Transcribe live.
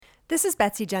This is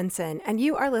Betsy Jensen, and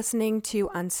you are listening to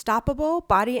Unstoppable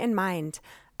Body and Mind,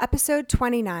 episode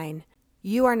 29,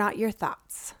 You Are Not Your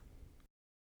Thoughts.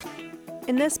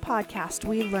 In this podcast,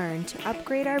 we learn to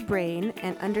upgrade our brain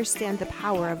and understand the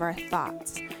power of our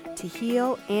thoughts, to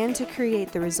heal and to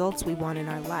create the results we want in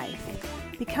our life.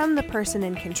 Become the person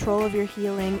in control of your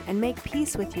healing and make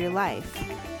peace with your life.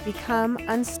 Become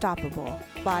unstoppable,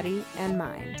 body and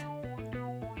mind.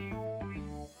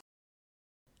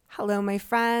 Hello, my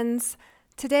friends.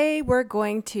 Today we're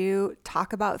going to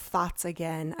talk about thoughts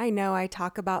again. I know I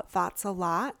talk about thoughts a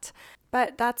lot,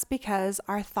 but that's because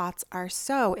our thoughts are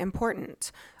so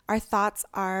important. Our thoughts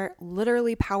are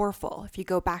literally powerful. If you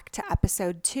go back to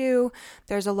episode 2,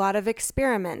 there's a lot of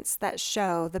experiments that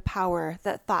show the power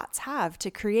that thoughts have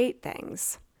to create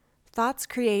things. Thoughts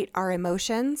create our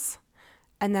emotions,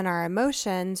 and then our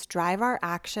emotions drive our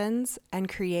actions and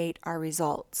create our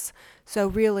results. So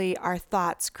really, our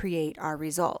thoughts create our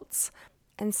results.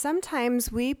 And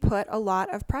sometimes we put a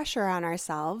lot of pressure on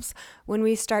ourselves when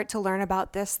we start to learn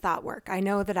about this thought work. I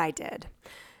know that I did.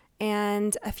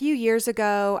 And a few years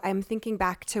ago, I'm thinking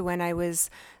back to when I was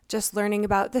just learning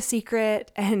about The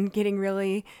Secret and getting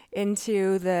really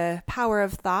into the power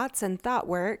of thoughts and thought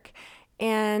work.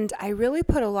 And I really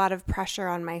put a lot of pressure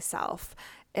on myself.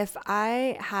 If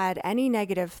I had any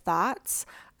negative thoughts,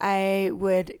 I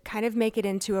would kind of make it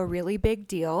into a really big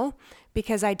deal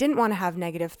because I didn't want to have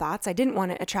negative thoughts. I didn't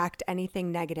want to attract anything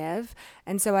negative.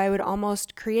 And so I would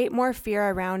almost create more fear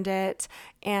around it.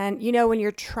 And you know, when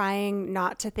you're trying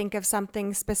not to think of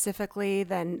something specifically,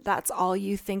 then that's all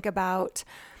you think about.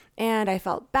 And I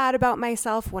felt bad about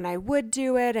myself when I would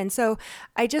do it. And so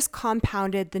I just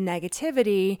compounded the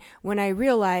negativity when I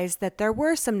realized that there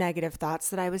were some negative thoughts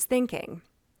that I was thinking.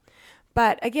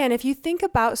 But again, if you think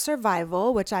about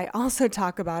survival, which I also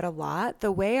talk about a lot, the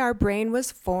way our brain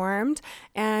was formed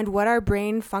and what our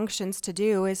brain functions to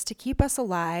do is to keep us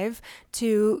alive,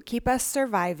 to keep us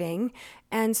surviving.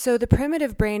 And so the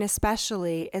primitive brain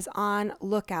especially is on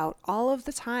lookout all of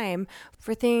the time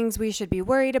for things we should be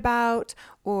worried about,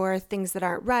 or things that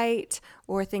aren't right,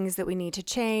 or things that we need to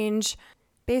change.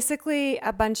 Basically,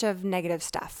 a bunch of negative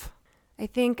stuff. I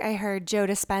think I heard Joe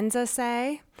Dispenza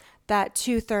say that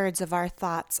 2/3 of our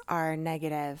thoughts are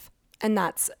negative. And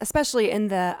that's especially in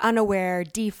the unaware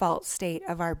default state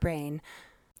of our brain.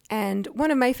 And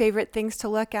one of my favorite things to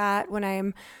look at when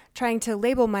I'm trying to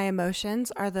label my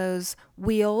emotions are those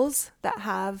wheels that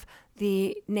have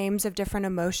the names of different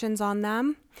emotions on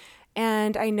them.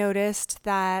 And I noticed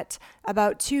that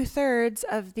about 2/3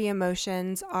 of the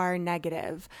emotions are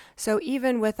negative. So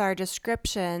even with our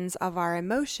descriptions of our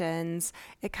emotions,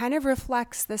 it kind of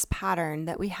reflects this pattern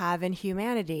that we have in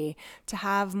humanity to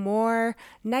have more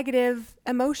negative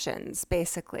emotions,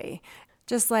 basically.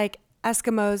 Just like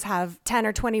Eskimos have 10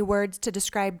 or 20 words to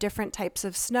describe different types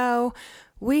of snow,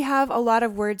 we have a lot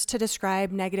of words to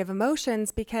describe negative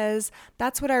emotions because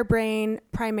that's what our brain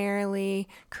primarily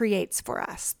creates for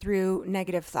us through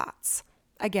negative thoughts.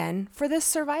 Again, for this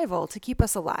survival, to keep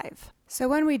us alive. So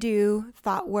when we do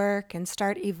thought work and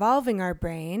start evolving our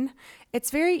brain,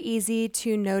 it's very easy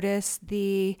to notice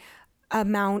the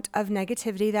amount of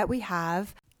negativity that we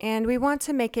have, and we want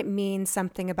to make it mean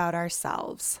something about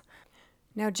ourselves.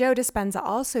 Now, Joe Dispenza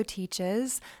also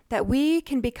teaches that we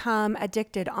can become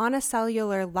addicted on a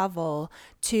cellular level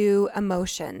to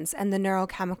emotions and the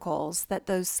neurochemicals that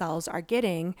those cells are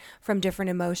getting from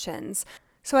different emotions.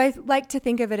 So I like to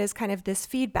think of it as kind of this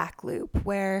feedback loop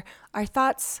where our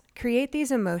thoughts create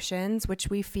these emotions, which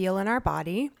we feel in our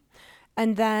body.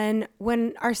 And then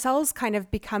when our cells kind of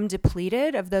become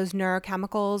depleted of those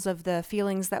neurochemicals, of the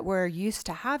feelings that we're used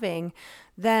to having,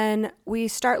 then we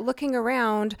start looking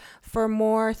around for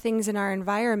more things in our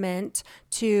environment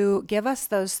to give us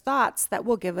those thoughts that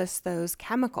will give us those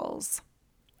chemicals.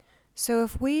 So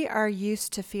if we are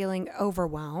used to feeling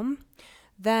overwhelmed,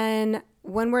 then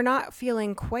when we're not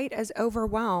feeling quite as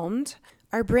overwhelmed,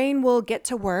 our brain will get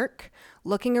to work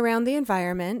looking around the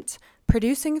environment,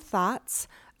 producing thoughts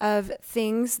of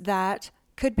things that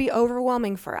could be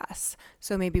overwhelming for us.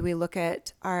 So maybe we look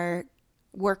at our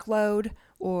workload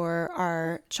or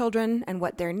our children and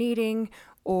what they're needing,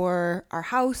 or our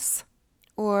house,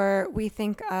 or we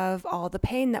think of all the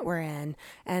pain that we're in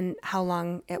and how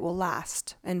long it will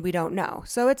last, and we don't know.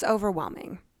 So it's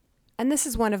overwhelming. And this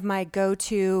is one of my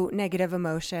go-to negative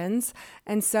emotions.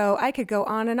 And so I could go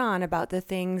on and on about the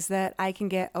things that I can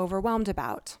get overwhelmed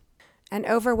about. And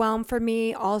overwhelm for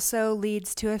me also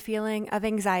leads to a feeling of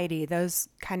anxiety. Those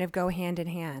kind of go hand in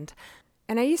hand.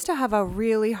 And I used to have a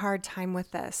really hard time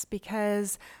with this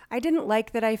because I didn't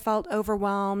like that I felt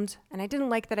overwhelmed and I didn't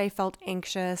like that I felt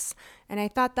anxious. And I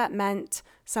thought that meant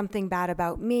something bad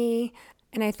about me.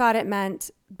 And I thought it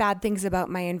meant bad things about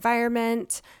my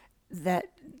environment, that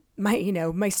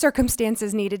my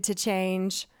circumstances needed to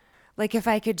change. Like if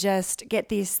I could just get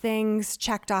these things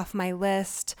checked off my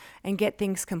list and get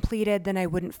things completed, then I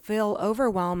wouldn't feel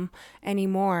overwhelmed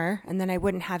anymore. And then I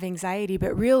wouldn't have anxiety.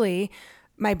 But really,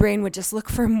 my brain would just look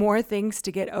for more things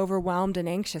to get overwhelmed and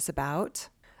anxious about.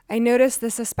 I noticed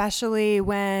this especially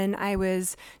when I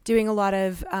was doing a lot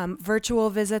of virtual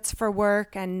visits for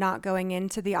work and not going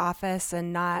into the office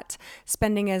and not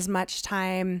spending as much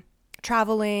time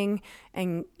traveling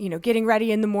and getting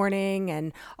ready in the morning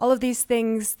and all of these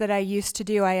things that I used to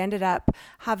do. I ended up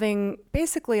having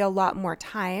basically a lot more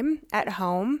time at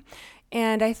home,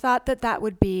 and I thought that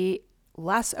would be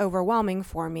less overwhelming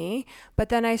for me. But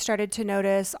then I started to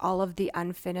notice all of the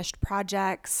unfinished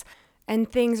projects and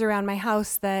things around my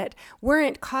house that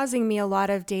weren't causing me a lot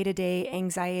of day-to-day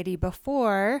anxiety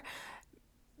before,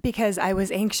 because I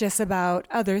was anxious about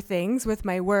other things with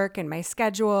my work and my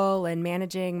schedule and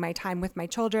managing my time with my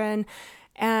children.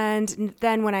 And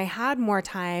then when I had more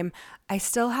time, I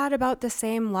still had about the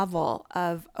same level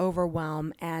of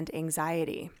overwhelm and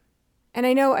anxiety. And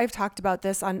I know I've talked about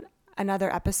this on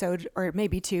another episode or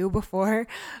maybe two before,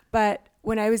 but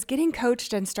when I was getting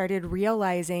coached and started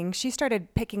realizing, she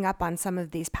started picking up on some of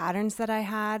these patterns that I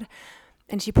had.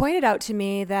 And she pointed out to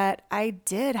me that I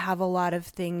did have a lot of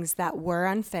things that were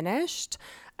unfinished.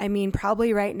 I mean,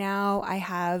 probably right now I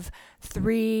have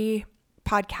 3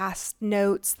 podcast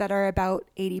notes that are about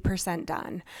 80%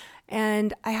 done.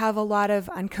 And I have a lot of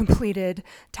uncompleted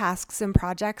tasks and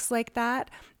projects like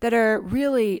that are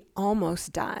really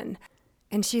almost done.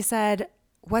 And she said,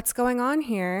 what's going on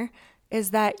here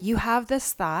is that you have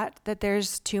this thought that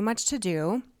there's too much to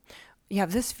do. You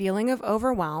have this feeling of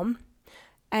overwhelm.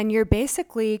 And you're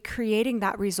basically creating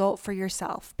that result for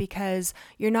yourself because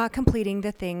you're not completing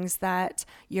the things that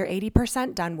you're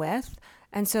 80% done with.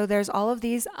 And so there's all of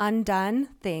these undone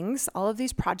things, all of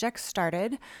these projects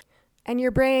started, and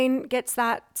your brain gets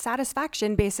that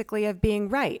satisfaction basically of being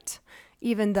right,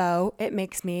 even though it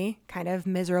makes me kind of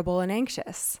miserable and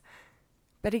anxious.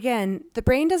 But again, the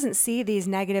brain doesn't see these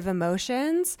negative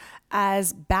emotions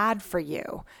as bad for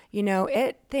you.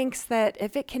 It thinks that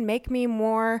if it can make me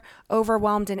more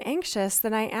overwhelmed and anxious,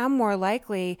 then I am more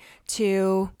likely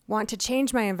to want to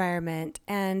change my environment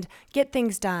and get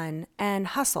things done and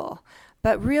hustle.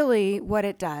 But really what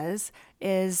it does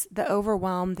is the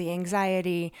overwhelm, the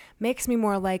anxiety makes me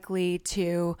more likely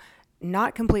to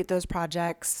not complete those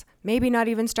projects, maybe not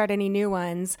even start any new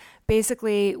ones,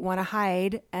 basically want to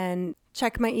hide and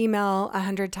check my email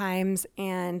 100 times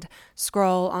and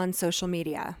scroll on social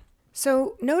media.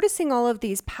 So noticing all of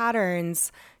these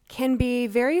patterns can be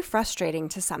very frustrating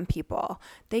to some people.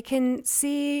 They can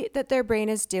see that their brain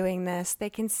is doing this. They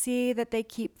can see that they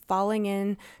keep falling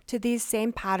into these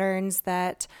same patterns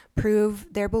that prove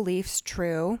their beliefs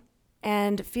true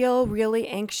and feel really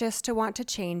anxious to want to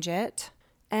change it.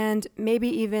 And maybe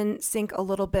even sink a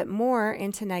little bit more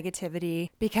into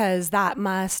negativity because that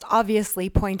must obviously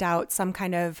point out some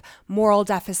kind of moral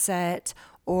deficit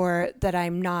or that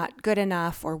I'm not good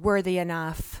enough or worthy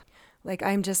enough, like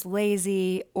I'm just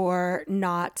lazy or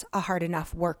not a hard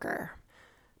enough worker.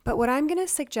 But what I'm going to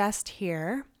suggest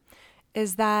here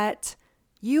is that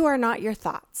you are not your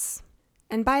thoughts.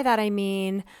 And by that I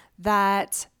mean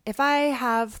that if I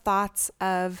have thoughts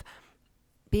of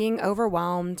being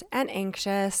overwhelmed and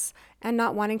anxious and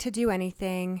not wanting to do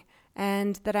anything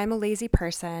and that I'm a lazy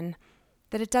person,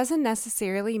 that it doesn't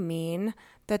necessarily mean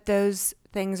that those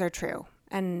things are true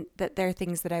and that they're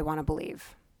things that I want to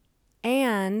believe.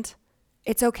 And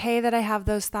it's okay that I have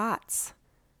those thoughts.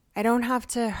 I don't have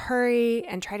to hurry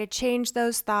and try to change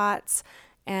those thoughts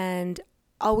and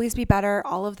always be better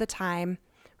all of the time.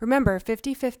 Remember,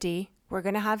 50-50, we're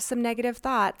going to have some negative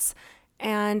thoughts.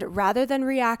 And rather than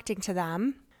reacting to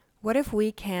them, what if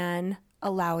we can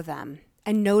allow them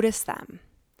and notice them?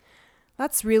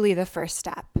 That's really the first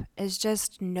step, is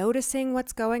just noticing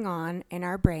what's going on in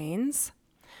our brains.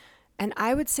 And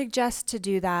I would suggest to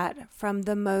do that from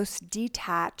the most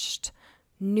detached,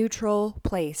 neutral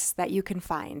place that you can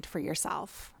find for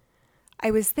yourself.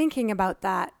 I was thinking about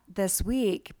that this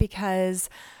week because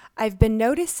I've been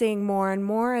noticing more and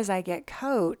more as I get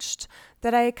coached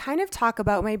that I kind of talk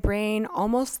about my brain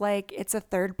almost like it's a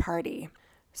third party.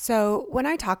 So when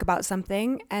I talk about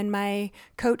something and my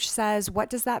coach says, "What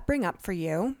does that bring up for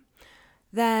you?"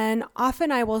 then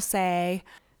often I will say,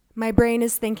 "My brain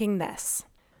is thinking this."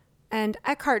 And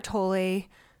Eckhart Tolle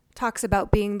talks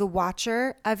about being the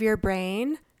watcher of your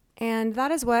brain, and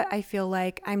that is what I feel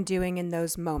like I'm doing in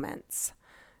those moments.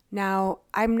 Now,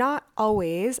 I'm not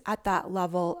always at that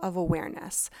level of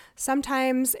awareness.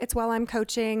 Sometimes it's while I'm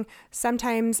coaching,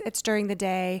 sometimes it's during the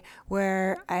day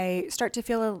where I start to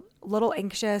feel a little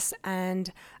anxious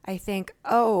and I think,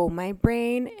 oh, my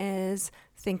brain is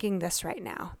thinking this right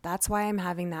now. That's why I'm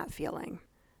having that feeling.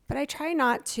 But I try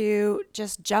not to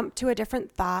just jump to a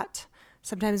different thought.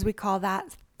 Sometimes we call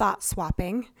that thought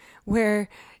swapping, where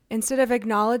instead of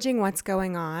acknowledging what's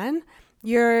going on,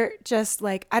 you're just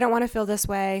like, I don't want to feel this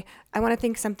way. I want to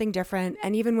think something different.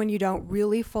 And even when you don't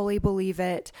really fully believe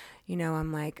it,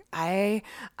 I'm like,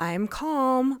 I'm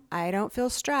calm. I don't feel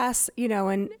stress,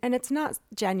 and it's not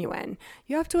genuine.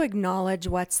 You have to acknowledge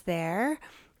what's there.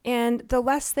 And the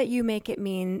less that you make it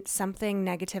mean something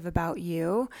negative about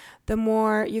you, the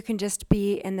more you can just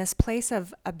be in this place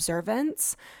of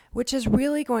observance, which is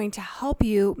really going to help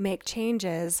you make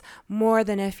changes more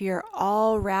than if you're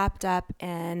all wrapped up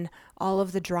in all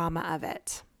of the drama of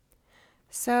it.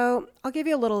 So I'll give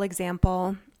you a little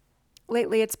example.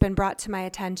 Lately, it's been brought to my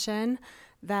attention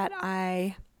that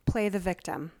I play the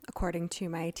victim, according to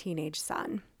my teenage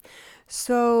son.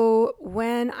 So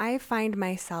when I find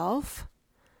myself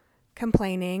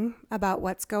complaining about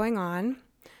what's going on,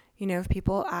 if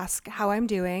people ask how I'm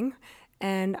doing,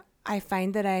 and I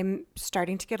find that I'm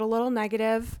starting to get a little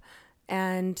negative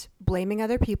and blaming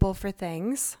other people for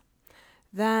things,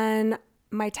 then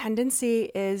my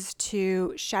tendency is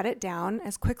to shut it down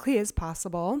as quickly as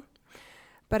possible.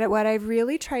 But what I've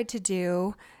really tried to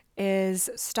do is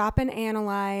stop and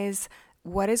analyze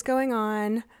what is going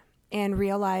on and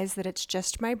realize that it's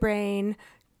just my brain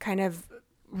kind of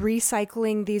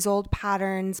recycling these old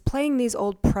patterns, playing these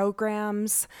old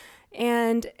programs.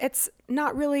 And it's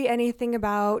not really anything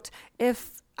about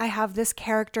if I have this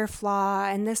character flaw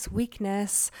and this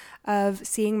weakness of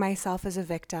seeing myself as a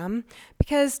victim,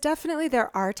 because definitely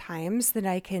there are times that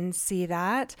I can see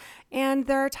that, and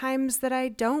there are times that I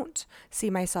don't see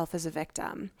myself as a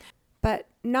victim. But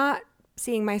not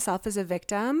seeing myself as a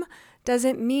victim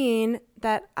doesn't mean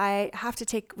that I have to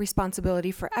take responsibility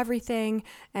for everything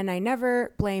and I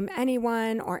never blame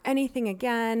anyone or anything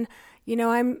again.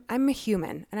 I'm a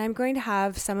human and I'm going to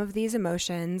have some of these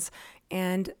emotions,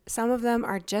 and some of them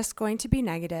are just going to be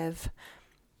negative.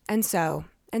 And so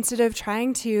instead of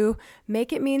trying to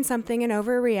make it mean something and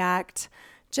overreact,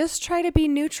 just try to be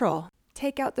neutral.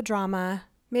 Take out the drama.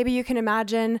 Maybe you can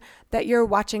imagine that you're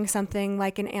watching something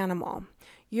like an animal.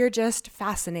 You're just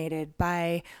fascinated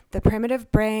by the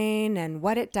primitive brain and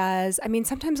what it does. I mean,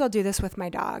 sometimes I'll do this with my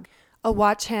dog. I'll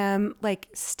watch him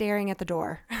staring at the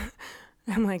door.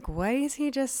 I'm like, why is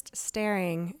he just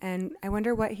staring? And I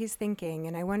wonder what he's thinking,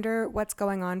 and I wonder what's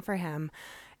going on for him.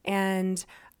 And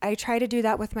I try to do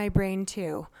that with my brain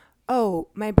too. Oh,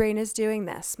 my brain is doing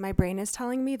this. My brain is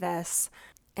telling me this,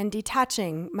 and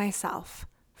detaching myself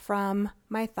from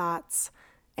my thoughts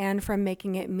and from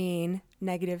making it mean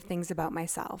negative things about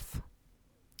myself.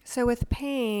 So with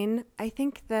pain, I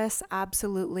think this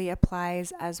absolutely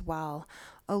applies as well.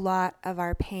 A lot of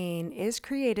our pain is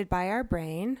created by our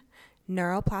brain,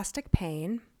 neuroplastic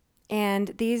pain, and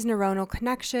these neuronal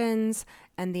connections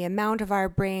and the amount of our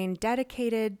brain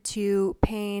dedicated to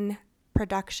pain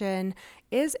production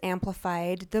is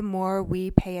amplified the more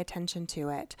we pay attention to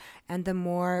it and the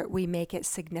more we make it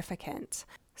significant.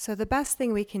 So the best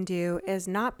thing we can do is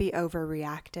not be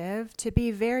overreactive, to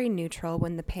be very neutral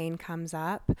when the pain comes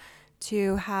up,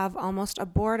 to have almost a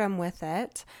boredom with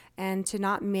it, and to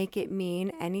not make it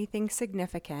mean anything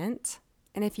significant.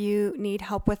 And if you need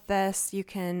help with this, you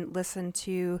can listen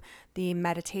to the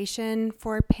meditation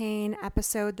for pain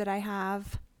episode that I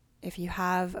have. If you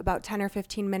have about 10 or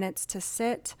 15 minutes to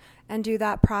sit and do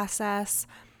that process,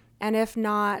 and if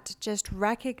not, just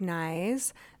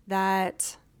recognize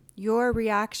that your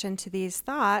reaction to these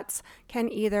thoughts can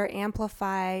either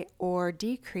amplify or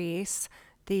decrease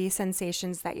the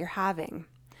sensations that you're having.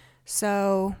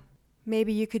 So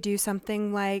maybe you could do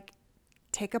something like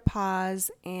take a pause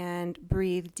and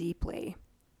breathe deeply.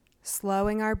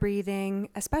 Slowing our breathing,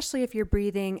 especially if you're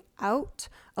breathing out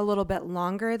a little bit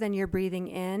longer than you're breathing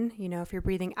in. If you're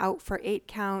breathing out for 8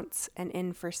 counts and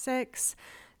in for 6,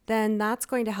 then that's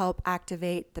going to help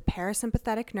activate the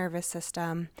parasympathetic nervous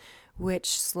system,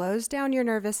 which slows down your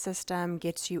nervous system,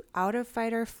 gets you out of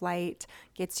fight or flight,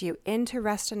 gets you into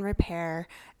rest and repair,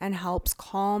 and helps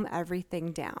calm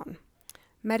everything down.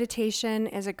 Meditation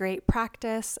is a great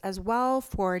practice as well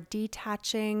for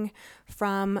detaching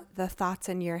from the thoughts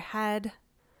in your head.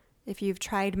 If you've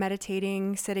tried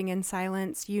meditating, sitting in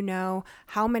silence, you know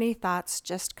how many thoughts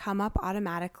just come up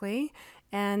automatically,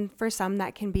 And for some,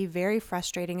 that can be very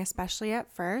frustrating, especially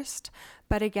at first.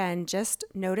 But again, just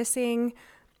noticing,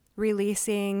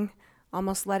 releasing,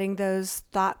 almost letting those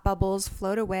thought bubbles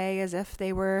float away as if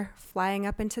they were flying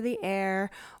up into the air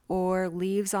or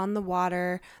leaves on the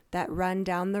water that run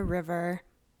down the river.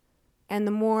 And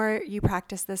the more you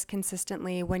practice this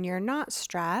consistently when you're not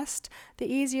stressed, the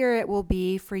easier it will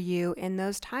be for you in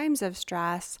those times of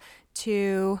stress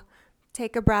to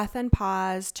take a breath and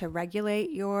pause, to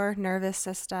regulate your nervous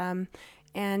system,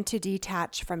 and to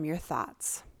detach from your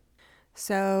thoughts.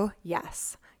 So,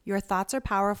 yes, your thoughts are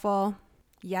powerful.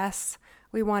 Yes,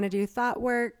 we want to do thought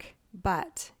work,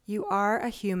 but you are a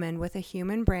human with a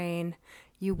human brain.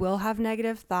 You will have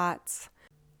negative thoughts,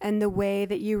 and the way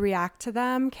that you react to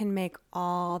them can make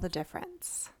all the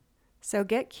difference. So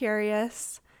get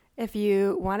curious. If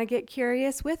you want to get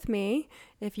curious with me,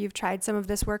 if you've tried some of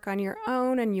this work on your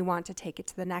own and you want to take it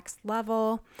to the next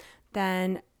level,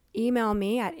 then email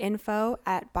me at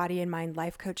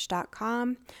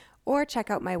info@bodyandmindlifecoach.com or check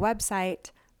out my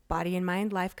website,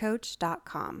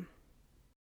 bodyandmindlifecoach.com.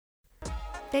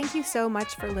 Thank you so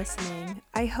much for listening.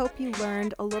 I hope you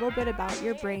learned a little bit about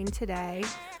your brain today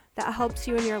that helps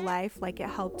you in your life like it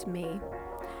helped me.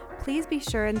 Please be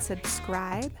sure and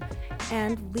subscribe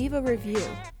and leave a review.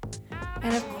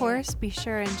 And of course, be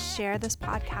sure and share this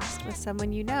podcast with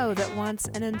someone you know that wants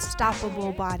an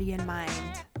unstoppable body and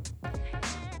mind.